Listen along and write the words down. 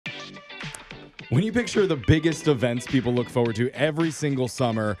When you picture the biggest events people look forward to every single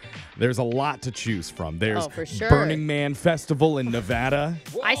summer, there's a lot to choose from. There's for sure. Burning Man Festival in Nevada.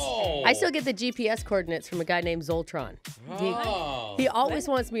 I still get the GPS coordinates from a guy named Zoltron. He always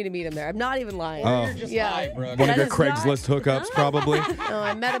wants me to meet him there. I'm not even lying. You're just high, Brooke. One of That your is Craigslist hookups, probably. No,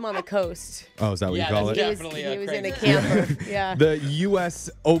 I met him on the coast. Oh, is that what you call it? that's definitely He was in a Craigslist. camper. Yeah. The U.S.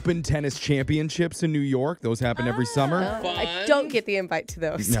 Open Tennis Championships in New York. Those happen every summer. I don't get the invite to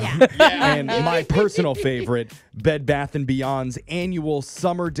those. No. Yeah. And my personal favorite, Bed Bath & Beyond's annual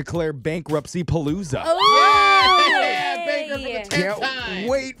Summer Declare Bankruptcy Palooza. Yeah, Baker for the 10th Can't time.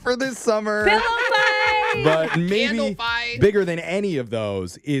 wait for this summer. Pillow fight! But maybe Candle fight. bigger than any of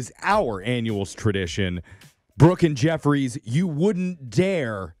those is our annual tradition, Brooke and Jeffrey's You Wouldn't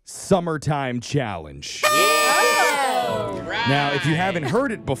Dare Summertime Challenge. Right. Now, if you haven't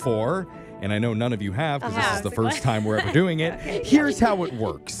heard it before, and I know none of you have because this is the first time we're ever doing it, here's how it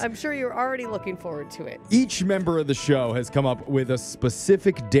works. I'm sure you're already looking forward to it. Each member of the show has come up with a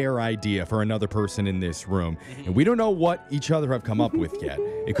specific dare idea for another person in this room. And we don't know what each other have come up with yet.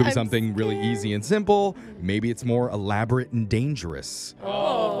 It could be something really easy and simple. Maybe it's more elaborate and dangerous.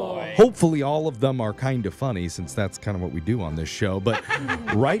 Oh, boy. Hopefully all of them are kind of funny since that's kind of what we do on this show. But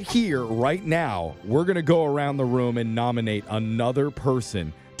right here, right now, we're going to go around the room and nominate another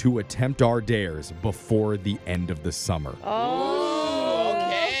person to attempt our dares before the end of the summer.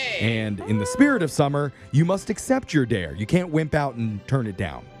 Okay. And in the spirit of summer, you must accept your dare. You can't wimp out and turn it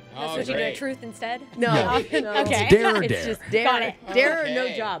down. That's what you do, truth instead? No. Yeah. no. Okay. It's dare or It's dare. just dare. Got it. Dare or no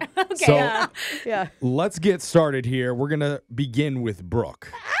Okay. job. Okay. So Yeah. let's get started here. We're going to begin with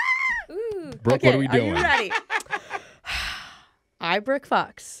Brooke. Ooh. Brooke, what are we Are doing? you ready? I, Brooke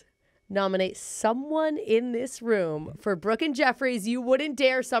Fox, nominate someone in this room for Brooke and Jeffrey's You Wouldn't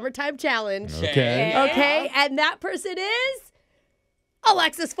Dare Summertime Challenge. Okay. Okay, and that person is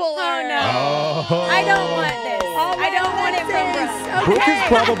Alexis Fuller. Oh, no. Oh. I don't want this. I don't want it from Brooke. Brooke is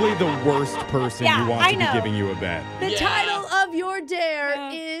probably the worst person Yeah, you want I to know. be giving you a bet. The Yeah. title of your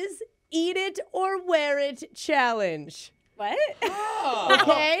dare is Eat It or Wear It Challenge. What?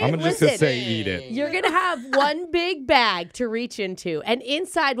 Okay? I'm going to just Listen, say eat it. You're going to have one big bag to reach into, and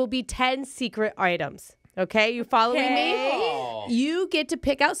inside will be 10 secret items. Okay? You following Oh. me? You get to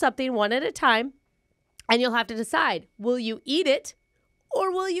pick out something one at a time, and you'll have to decide, will you eat it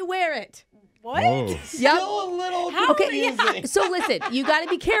or will you wear it? What? Oh. Yep. Still a little Okay, confusing. so listen, you got to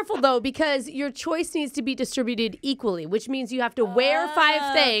be careful though because your choice needs to be distributed equally, which means you have to wear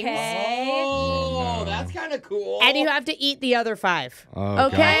 5 things Okay. Oh, that's kind of cool. and you have to eat the other 5. Oh,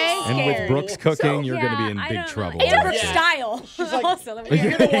 Okay? God. And with Scared. Brooke's cooking, So, you're going to be Yeah, in I big don't know. trouble. And over Brooke's here. Yeah. style. like, also, let me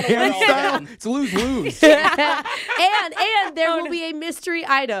You're the one who Hand went all style. in. It's lose-lose. And there will be a mystery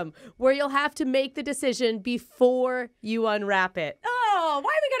item where you'll have to make the decision before you unwrap it. Oh,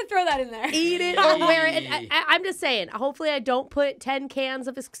 why we got to throw that in there? Eat it or wear it. And I'm just saying. Hopefully, I don't put 10 cans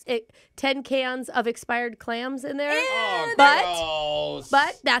of 10 cans of expired clams in there. Oh, But- gross.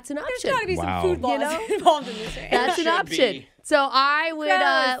 But that's an There's option. got to be Wow. some food laws You know? involved in this. Right? That's an should option. be. So I would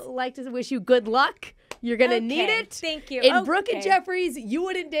Gross. like to wish you good luck. You're gonna need Okay, it. thank you. In Brooke and Okay. Jeffrey's You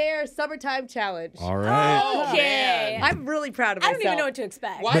Wouldn't Dare Summertime Challenge. All right. Oh, Okay. man. I'm really proud of I myself. don't even know what to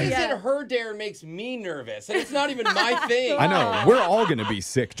expect. Why is Yeah. it her dare makes me nervous? And it's not even my thing. I know. We're all going to be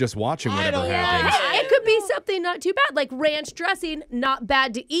sick just watching I whatever don't happens. like It could be something not too bad, like ranch dressing, not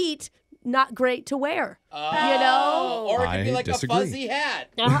bad to eat, not great to wear. You know? Or it could be I like disagree. a fuzzy hat.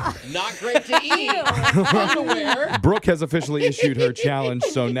 Not great to eat. Fun to wear. Brooke has officially issued her challenge,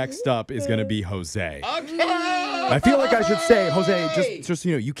 so next up is going to be Jose. Okay. I feel like I should say, Jose, just so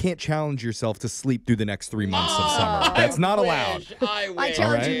you know, you can't challenge yourself to sleep through the next 3 months of summer. That's not allowed. I wish. I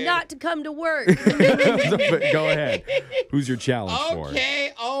challenge Alright. you not to come to work. But go ahead. Who's your challenge for?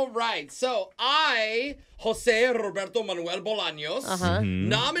 Okay, all right. So I, Jose Roberto Manuel Bolaños,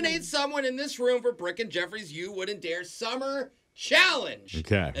 nominate someone in this room for Brick and Jeffrey's You Wouldn't Dare Summer Challenge.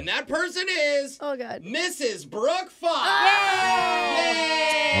 Okay. And that person is Oh, God. Mrs. Brooke Fox.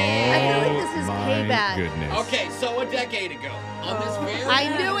 I Yay! feel like this is My payback. goodness. Okay, so a decade ago, on this very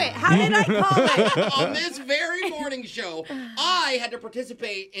I knew it. How did I call it? on this very morning show, I had to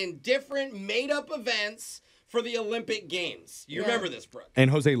participate in different made-up events for the Olympic Games. You remember this, Brooke?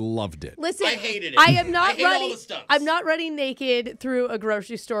 And Jose loved it. Listen, I hated it. I am not I hate all running. the stunts. I'm not running naked through a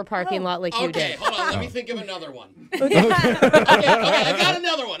grocery store parking lot like you Okay, did. hold on. Let me think of another one. Okay, I got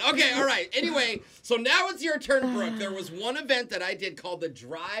another one. Okay, all right. Anyway, so now it's your turn, Brooke. There was one event that I did called the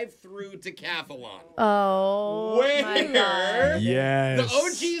Drive-Through Decathlon. Oh, my God. Where Yes. the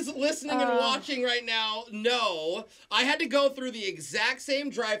OGs listening and watching right now know I had to go through the exact same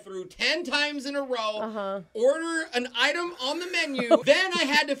drive-through 10 times in a row, order an item on the menu. Then I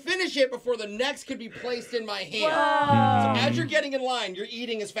had to finish it before the next could be placed in my hand. So as you're getting in line, you're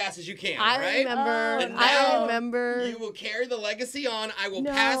eating as fast as you can, I right? remember. And I now remember. You will carry the legacy on. I will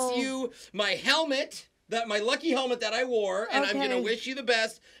No. pass you my helmet. My lucky helmet that I wore, and I'm Okay. gonna wish you the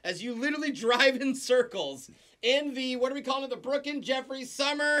best as you literally drive in circles in the, what are we calling it, the Brooke and Jeffrey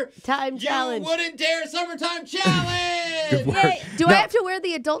Summer Time Challenge. You Wouldn't Dare Summertime Challenge! Good work. Hey, do Now- I have to wear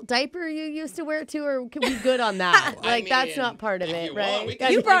the adult diaper you used to wear too, or can we good on that? I Like, that's mean, not part of if it, you want, we right?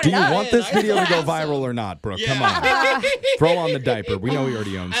 can You just brought bring Do it you up. want this in. I video to still go have viral some. or not, Brooke? Yeah. Come on. Throw on the diaper. We know he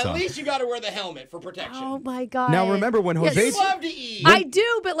already owns At some. least you gotta wear the helmet for protection. Oh my god. Now remember when Yes. Jose You love to eat. I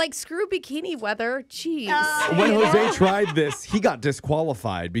do, but like screw bikini weather. Jeez. when Jose tried this, he got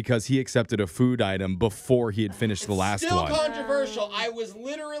disqualified because he accepted a food item before he had finished the last Still one. controversial. I was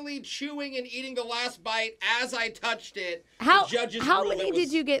literally chewing and eating the last bite as I touched it. How The judges how ruled many it was-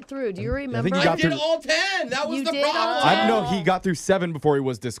 did you get through? Do you remember? you I got did through- all 10. That was You the did all problem. 10? I know he got through 7 before he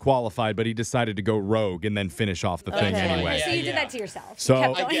was disqualified, but he decided to go rogue and then finish off the thing Okay. anyway. Yeah, So you yeah. did that to yourself. So- You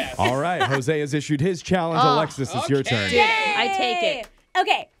kept I going. guess. All right, Jose has issued his challenge. Oh, Alexis, it's your okay. turn. Dude, I take it.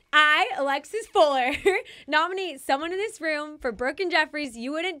 Okay. I, Alexis Fuller, nominate someone in this room for Brooke and Jeffrey's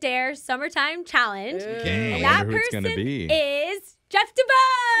You Wouldn't Dare Summertime Challenge. Okay. And I that wonder who it's person gonna be. is Jeff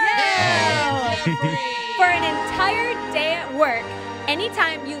DeBose. Jeffrey. For an entire day at work,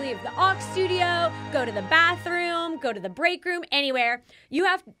 anytime you leave the aux studio, go to the bathroom, go to the break room, anywhere, you'll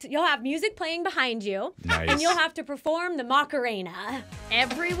have music playing behind you, Nice. and you'll have to perform the Macarena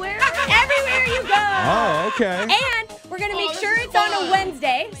Everywhere? everywhere you go. Oh, okay. And we're gonna make this sure is it's on a fun.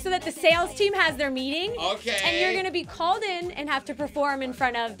 Wednesday so that the sales team has their meeting. Okay. And you're gonna be called in and have to perform in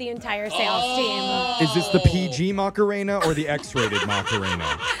front of the entire sales Oh. Is this the PG Macarena or the X-rated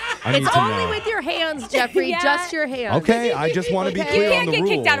Macarena? I need It's to only know. with your hands, Jeffrey. Yeah. Just your hands. Okay, I just want to be Okay. clear You on can't the get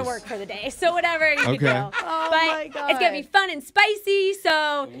rules. kicked out of work for the day, so whatever you can Okay. do. Oh but my God. it's gonna be fun and spicy,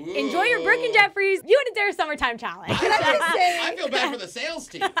 so enjoy your Brooke and Jeffrey's You Wouldn't Dare Summertime Challenge. Can I just say, I feel bad for the sales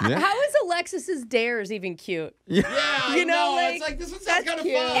team. Yeah. how is Alexis's dares even cute? Yeah, You know, like, it's like this one sounds that's kind of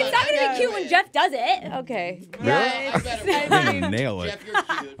cute. fun. It's not gonna be cute when Jeff does it. Okay. Yeah, I bet it You're will. gonna nail it. Jeff, you're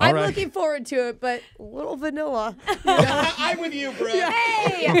cute. All I'm right. looking forward to it, but a little vanilla. Yeah, I'm with you, bro.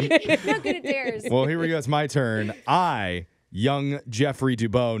 Hey, not good at dares. Well, here we go. It's my turn. I, young Jeffrey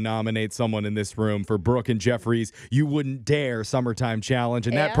Dubeau, nominate someone in this room for Brooke and Jeffrey's You Wouldn't Dare Summertime Challenge,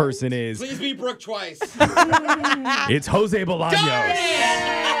 and that And? person is Please be Brooke twice. it's Jose Bolaños.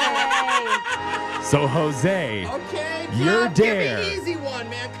 So Jose, Okay, Your Jeff, give me dare. an easy one,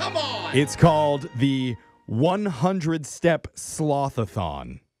 man. Come on. it's called the 100-step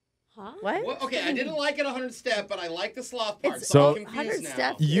sloth-a-thon. What? Well, okay, I didn't like it 100 step, but I like the sloth part. It's so I'm So- confused 100 now.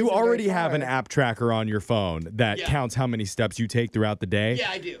 steps. You Isn't very already have an far. app tracker on your phone that Yeah. counts how many steps you take throughout the day. Yeah,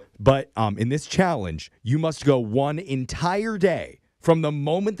 I do. But in this challenge, you must go one entire day from the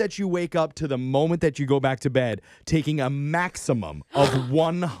moment that you wake up to the moment that you go back to bed, taking a maximum of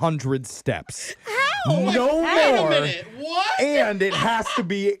 100 steps. No Wait a more. minute. What? And it has to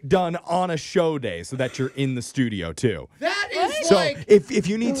be done on a show day so that you're in the studio too. That is So like if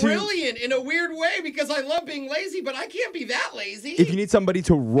you need to brilliant in a weird way because I love being lazy, but I can't be that lazy. if you need somebody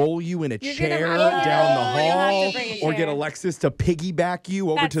to roll you in a You're chair gonna have to- down the Oh, you have to hall bring a or get chair. Alexis to piggyback you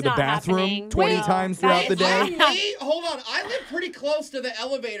over That's to the not bathroom happening. 20 Wait, times that throughout the is day. not- Hold on. I live pretty close to the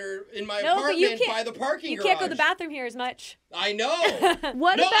elevator in my No, but you apartment can't. by the parking You garage. can't go to the bathroom here as much. I know.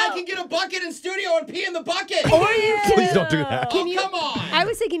 What no, about? I can get a bucket in studio and pee in the bucket. Please don't do that. Oh, come on. I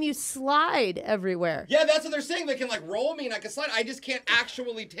was thinking you slide everywhere. Yeah, that's what they're saying. They can like roll me and I can slide. I just can't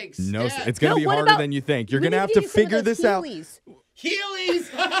actually take steps. No, it's going to be what harder about- than you think. You're we going to need have give to you some of figure those this out. Heelys.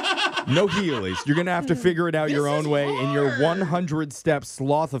 Heelys. No Heelys. You're going to have to figure it out your This own is way in your hard. 100-step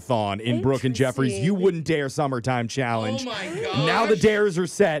sloth-a-thon in Brooke and Jeffrey's You Interesting. Wouldn't Dare Summertime Challenge. Oh my gosh. Now the dares are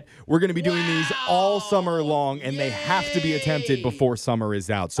set. We're going to be doing these all Wow. summer long, and they have to be attempted Yay. before summer is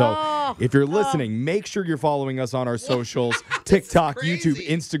out. So Oh. if you're listening, make sure you're following us on our socials, TikTok, YouTube, crazy.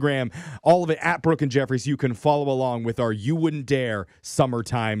 Instagram, all of it at Brooke and Jeffrey's. You can follow along with our You Wouldn't Dare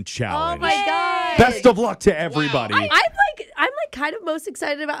Summertime Oh Challenge. my god. Best of luck to everybody. I'm like kind of most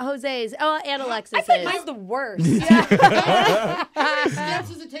excited about Jose's. Oh, and Alexis I think is. mine's the worst. How many steps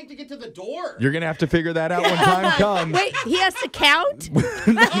does it take to get to the door? You're going to have to figure that out when time comes. Wait, he has to count?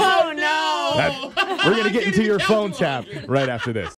 oh no. We're going to get into your phone Count to tap 100. right after this.